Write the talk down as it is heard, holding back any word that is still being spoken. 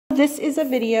this is a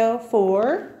video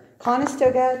for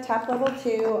Conestoga Tap Level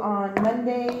 2 on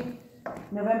Monday,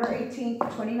 November 18th,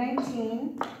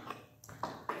 2019.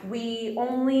 We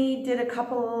only did a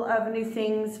couple of new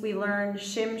things. We learned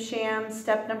Shim Sham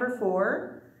step number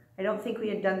 4. I don't think we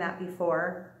had done that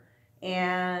before.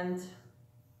 And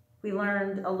we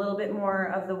learned a little bit more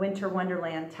of the Winter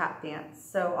Wonderland tap dance.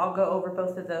 So I'll go over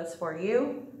both of those for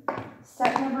you.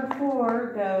 Step number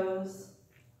 4 goes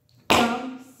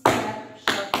jump, step,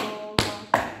 shuffle, walk,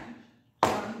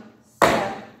 jump,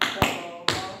 step, shuffle, walk,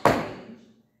 change,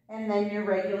 and then your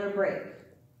regular break.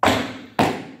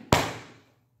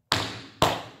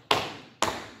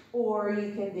 Or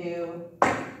you can do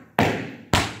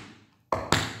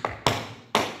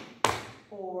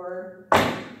or.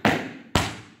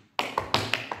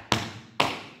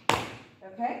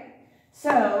 Okay,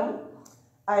 so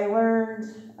I learned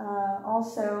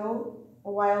also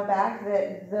a while back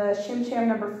that the Shim Sham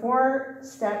number 4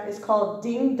 step is called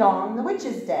Ding Dong, the Witch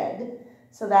is Dead.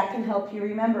 So that can help you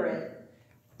remember it.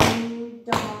 Ding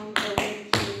Dong, the Witch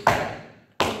is Dead.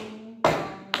 Ding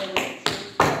Dong, the Witch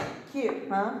is Dead. Cute,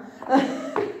 huh?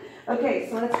 Okay,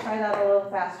 so let's try that a little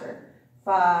faster.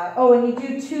 5. Oh, and you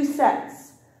do 2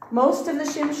 sets. Most of the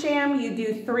Shim Sham, you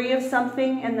do 3 of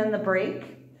something and then the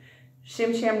break.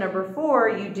 Shim Sham number 4,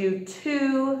 you do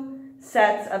 2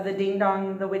 sets of the Ding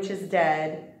Dong, the Witch is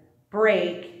Dead,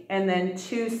 break, and then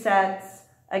 2 sets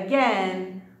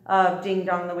again of Ding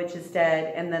Dong, the Witch is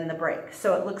Dead, and then the break.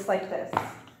 So it looks like this.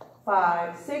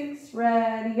 5, 6,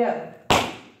 ready, go.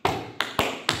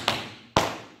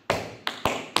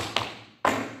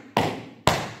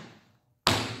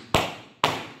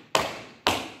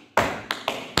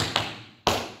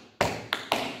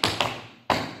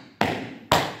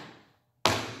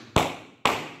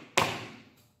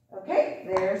 Okay,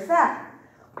 there's that.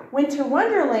 Winter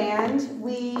Wonderland,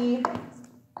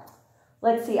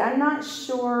 let's see, I'm not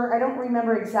sure, I don't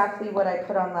remember exactly what I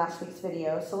put on last week's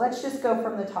video, so let's just go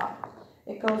from the top.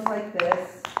 It goes like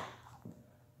this.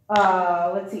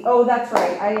 Let's see, oh, that's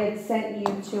right, I had sent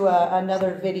you to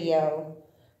another video,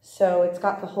 so it's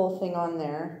got the whole thing on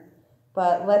there.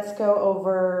 But let's go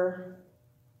over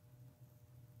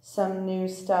some new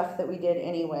stuff that we did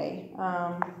anyway.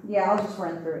 Yeah, I'll just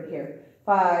run through it here.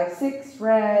 5, 6,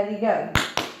 ready, go.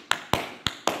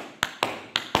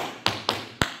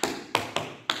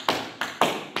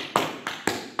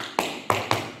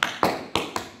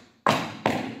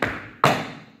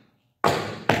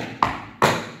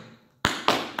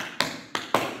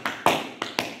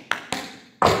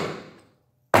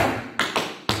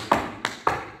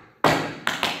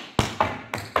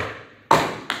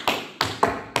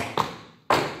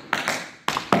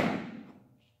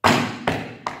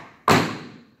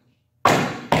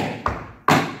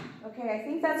 Okay, I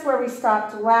think that's where we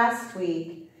stopped last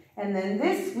week. And then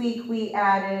this week we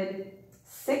added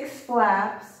 6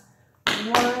 flaps.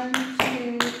 1,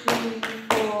 2, 3,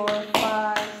 4,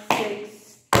 5, 6,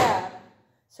 step.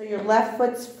 So your left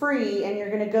foot's free and you're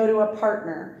going to go to a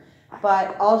partner.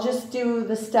 But I'll just do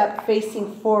the step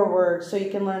facing forward so you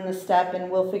can learn the step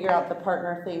and we'll figure out the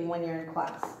partner thing when you're in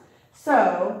class.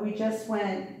 So we just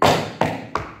went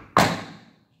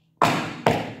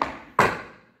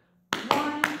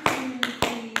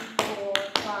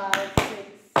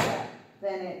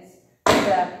then it's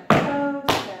step, toe,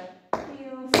 step,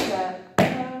 heel, step,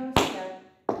 toe, step,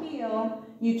 heel.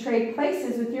 You trade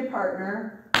places with your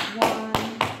partner. 1,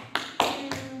 2,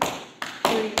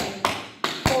 3,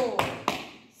 4.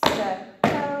 Step,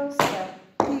 toe, step,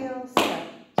 heel, step,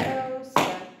 toe,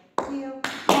 step, heel.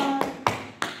 1,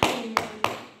 2,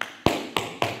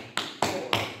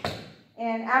 4.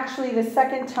 And actually the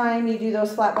second time you do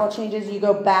those flat ball changes, you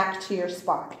go back to your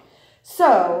spot.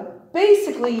 So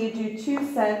basically you do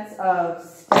 2 sets of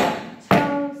step,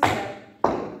 toe, step,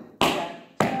 heel,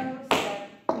 step, toe, step,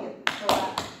 heel. So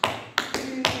that's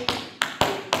 2, 3,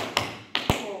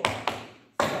 4.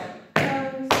 Step, toe,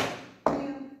 step,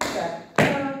 heel, step,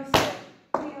 toe, step,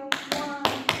 heel. 1,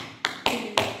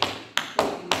 2,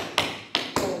 3,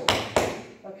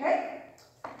 4. Okay?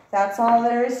 That's all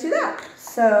there is to that.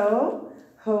 So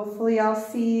hopefully I'll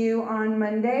see you on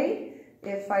Monday.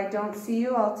 If I don't see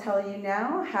you, I'll tell you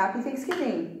now. Happy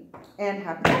Thanksgiving and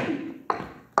happy